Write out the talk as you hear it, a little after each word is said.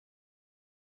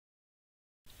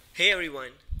Hey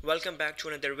everyone, welcome back to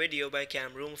another video by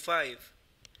Room 5.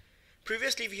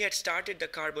 Previously we had started the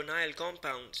carbonyl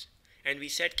compounds and we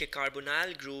said that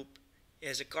carbonyl group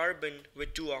is a carbon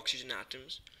with two oxygen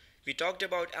atoms. We talked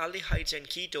about aldehydes and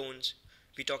ketones.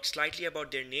 We talked slightly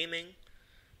about their naming.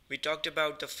 We talked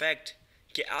about the fact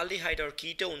that aldehyde or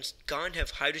ketones can't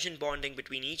have hydrogen bonding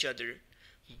between each other,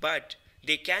 but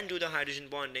they can do the hydrogen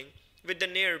bonding with the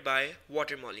nearby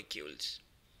water molecules.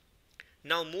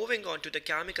 Now moving on to the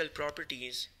chemical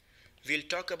properties, we'll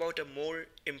talk about a more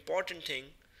important thing,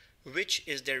 which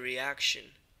is their reaction.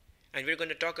 And we're going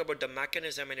to talk about the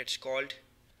mechanism, and it's called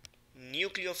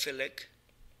nucleophilic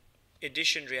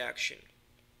addition reaction.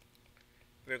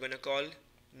 We're going to call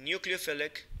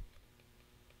nucleophilic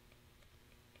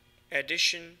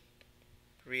addition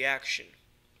reaction.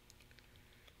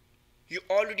 You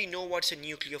already know what's a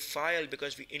nucleophile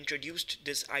because we introduced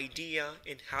this idea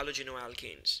in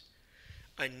halogenoalkanes.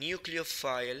 A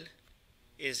nucleophile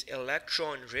is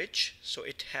electron rich, so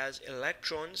it has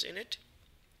electrons in it.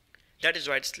 That is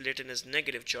why it's written as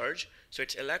negative charge. So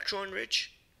it's electron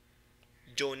rich,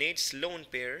 donates lone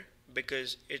pair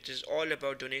because it is all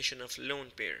about donation of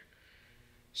lone pair.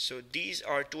 So these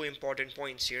are two important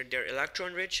points here. They're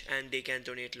electron rich and they can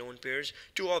donate lone pairs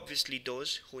to obviously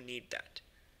those who need that.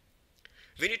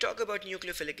 When you talk about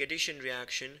nucleophilic addition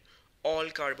reaction, all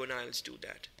carbonyls do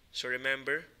that. So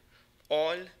remember,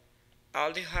 all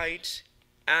aldehydes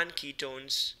and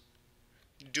ketones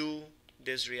do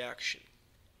this reaction.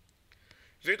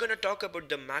 We're going to talk about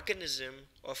the mechanism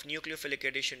of nucleophilic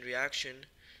addition reaction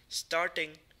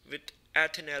starting with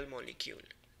ethanol molecule.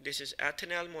 This is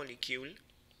ethanol molecule.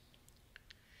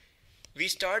 We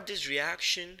start this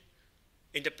reaction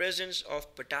in the presence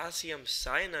of potassium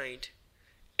cyanide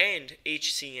and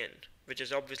HCN, which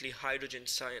is obviously hydrogen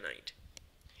cyanide.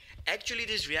 Actually,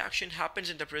 this reaction happens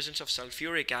in the presence of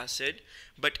sulfuric acid,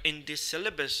 but in the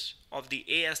syllabus of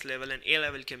the AS level and A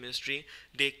level chemistry,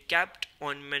 they kept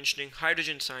on mentioning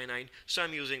hydrogen cyanide, so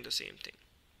I'm using the same thing.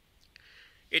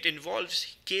 It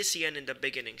involves KCN in the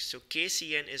beginning, so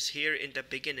KCN is here in the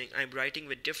beginning. I'm writing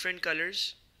with different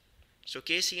colors, so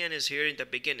KCN is here in the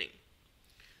beginning.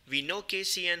 We know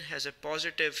KCN has a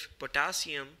positive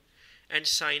potassium and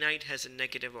cyanide has a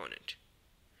negative on it,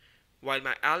 while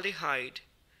my aldehyde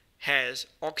has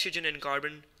oxygen and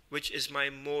carbon, which is my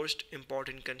most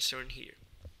important concern here.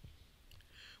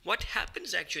 What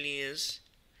happens actually is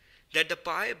that the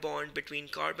pi bond between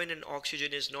carbon and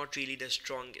oxygen is not really the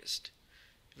strongest.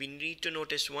 We need to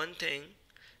notice one thing,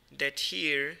 that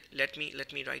here, let me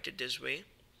write it this way.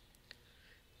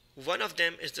 One of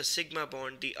them is the sigma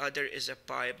bond, the other is a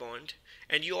pi bond,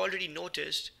 and you already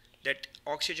noticed that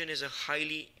oxygen is a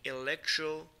highly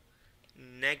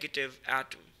electronegative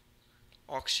atom.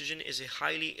 Oxygen is a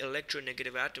highly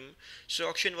electronegative atom, so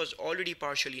oxygen was already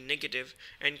partially negative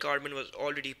and carbon was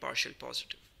already partial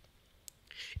positive.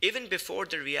 Even before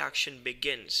the reaction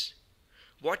begins,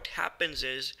 what happens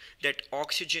is that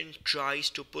oxygen tries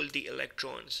to pull the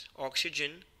electrons.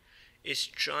 Oxygen is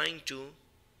trying to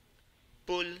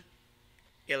pull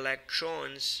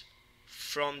electrons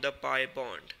from the pi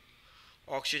bond.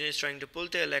 Oxygen is trying to pull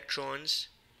the electrons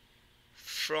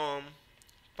from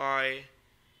pi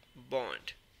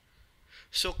bond.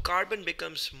 So carbon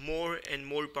becomes more and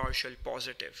more partial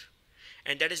positive,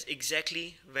 and that is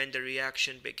exactly when the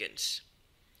reaction begins.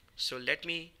 So let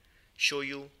me show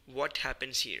you what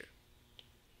happens here.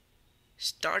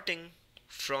 Starting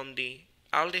from the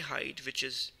aldehyde, which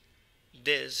is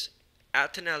this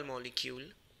ethanol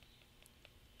molecule,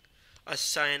 a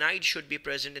cyanide should be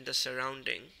present in the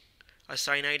surrounding. A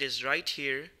cyanide is right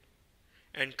here,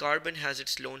 and carbon has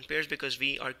its lone pairs because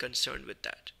we are concerned with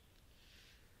that.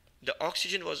 The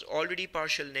oxygen was already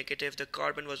partial negative, the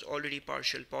carbon was already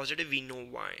partial positive, we know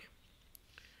why.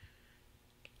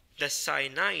 The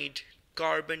cyanide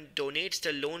carbon donates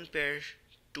the lone pair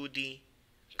to the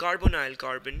carbonyl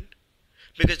carbon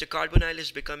because the carbonyl is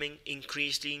becoming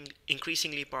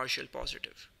increasingly partial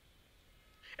positive.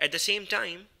 At the same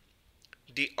time,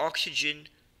 the oxygen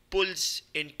pulls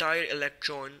entire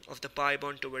electron of the pi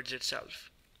bond towards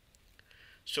itself.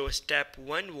 So step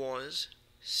one was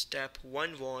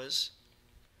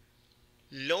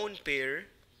lone pair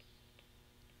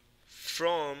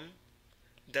from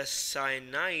the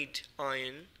cyanide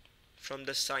ion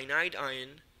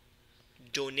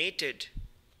donated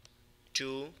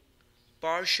to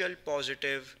partial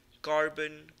positive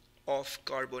carbon of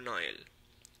carbonyl.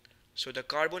 So the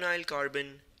carbonyl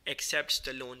carbon accepts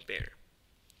the lone pair.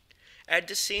 At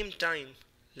the same time,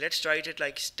 let's write it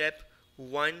like step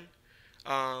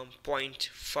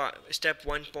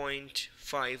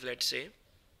 1.5, let's say.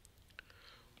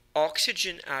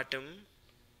 Oxygen atom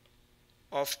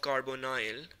of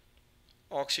carbonyl,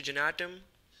 oxygen atom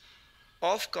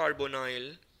of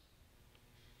carbonyl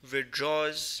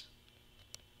withdraws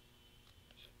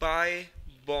pi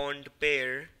bond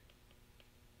pair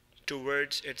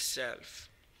towards itself.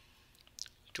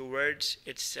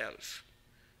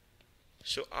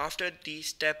 So after the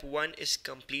step 1 is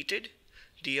completed,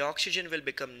 the oxygen will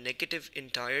become negative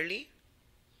entirely.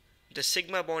 The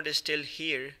sigma bond is still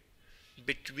here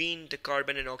between the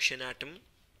carbon and oxygen atom.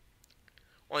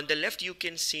 On the left you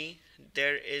can see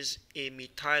there is a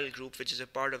methyl group which is a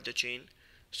part of the chain,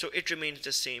 so it remains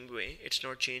the same way, it's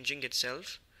not changing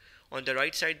itself. On the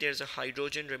right side there's a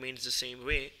hydrogen, remains the same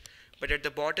way, but at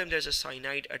the bottom there's a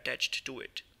cyanide attached to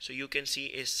it, so you can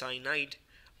see a cyanide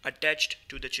attached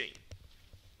to the chain.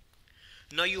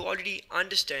 Now you already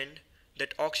understand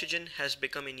that oxygen has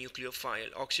become a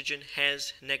nucleophile. Oxygen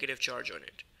has negative charge on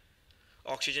it.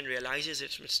 Oxygen realizes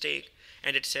its mistake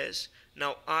and it says,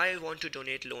 now I want to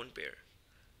donate lone pair.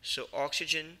 So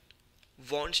oxygen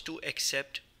wants to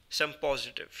accept some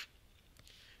positive.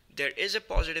 There is a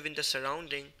positive in the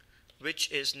surrounding,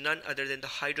 which is none other than the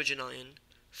hydrogen ion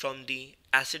from the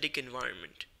acidic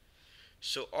environment.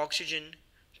 So oxygen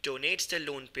donates the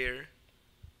lone pair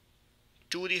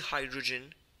to the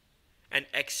hydrogen and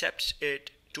accepts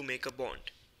it to make a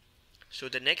bond. So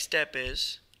the next step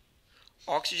is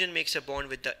oxygen makes a bond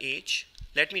with the H.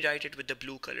 Let me write it with the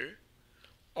blue color.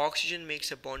 Oxygen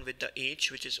makes a bond with the H,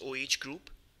 which is OH group.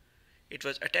 It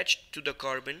was attached to the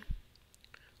carbon.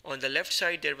 On the left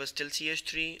side there was still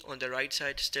CH3, on the right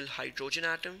side still hydrogen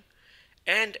atom,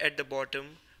 and at the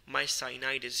bottom my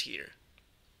cyanide is here.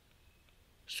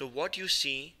 So what you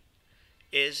see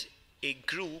is a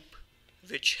group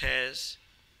which has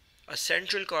a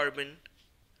central carbon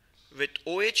with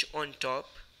OH on top,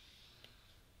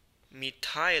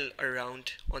 methyl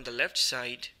around on the left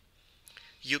side.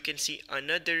 You can see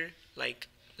another, like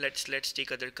let's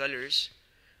take other colors,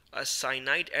 a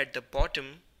cyanide at the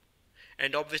bottom,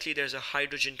 and obviously there's a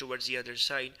hydrogen towards the other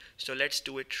side, so let's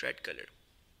do it red color.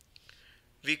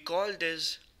 We call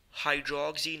this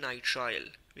hydroxynitrile.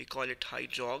 We call it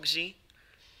hydroxynitrile.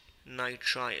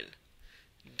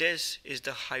 This is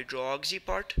the hydroxy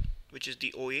part, which is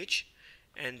the OH,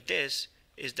 and this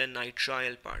is the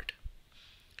nitrile part.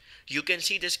 You can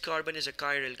see this carbon is a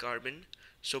chiral carbon,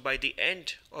 so by the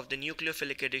end of the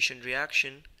nucleophilic addition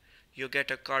reaction, you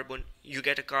get a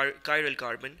chiral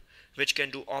carbon which can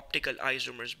do optical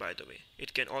isomers, by the way.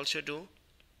 It can also do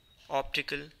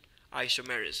optical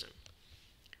isomerism.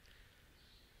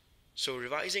 So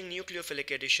revising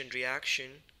nucleophilic addition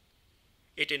reaction,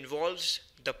 it involves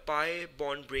the pi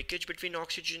bond breakage between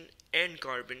oxygen and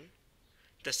carbon.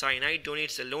 The cyanide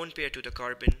donates the lone pair to the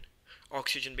carbon,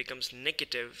 oxygen becomes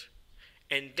negative,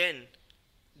 and then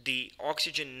the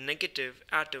oxygen negative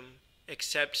atom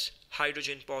accepts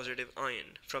hydrogen positive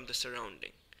ion from the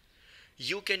surrounding.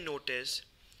 You can notice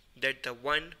that the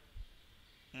one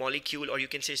molecule, or you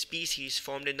can say species,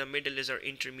 formed in the middle is our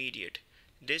intermediate.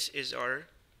 This is our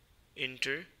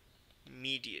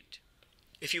intermediate.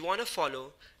 If you want to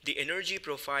follow the energy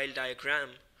profile diagram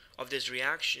of this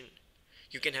reaction,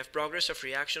 you can have progress of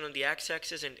reaction on the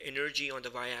x-axis and energy on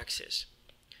the y-axis.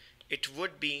 It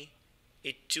would be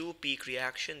a two-peak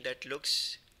reaction that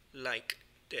looks like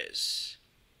this.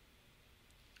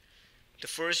 The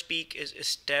first peak is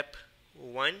step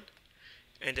 1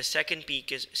 and the second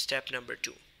peak is step number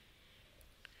 2.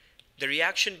 The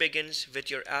reaction begins with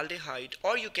your aldehyde,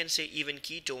 or you can say even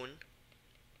ketone,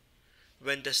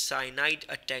 when the cyanide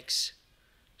attacks.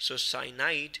 So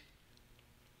cyanide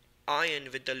ion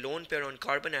with the lone pair on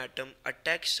carbon atom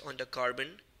attacks on the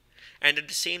carbon, and at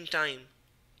the same time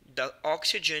the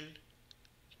oxygen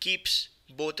keeps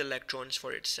both electrons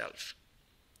for itself.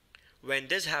 When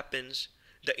this happens,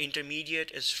 the intermediate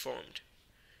is formed.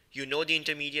 You know the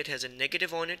intermediate has a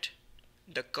negative on it,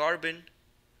 the carbon,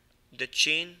 the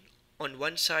chain on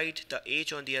one side, the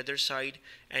H on the other side,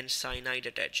 and cyanide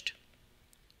attached.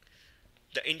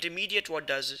 The intermediate, what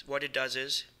it does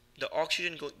is the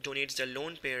oxygen donates the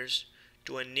lone pairs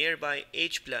to a nearby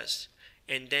H+,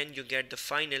 and then you get the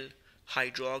final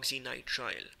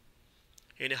hydroxynitrile.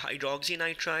 In a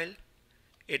hydroxynitrile,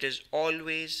 it is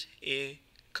always a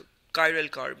chiral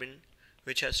carbon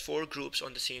which has 4 groups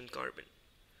on the same carbon.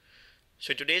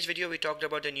 So in today's video we talked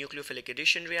about the nucleophilic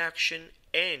addition reaction,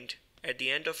 and at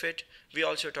the end of it we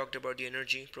also talked about the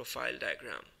energy profile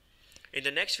diagram. In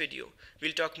the next video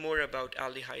we'll talk more about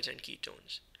aldehydes and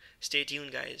ketones. Stay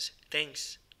tuned guys.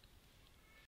 Thanks.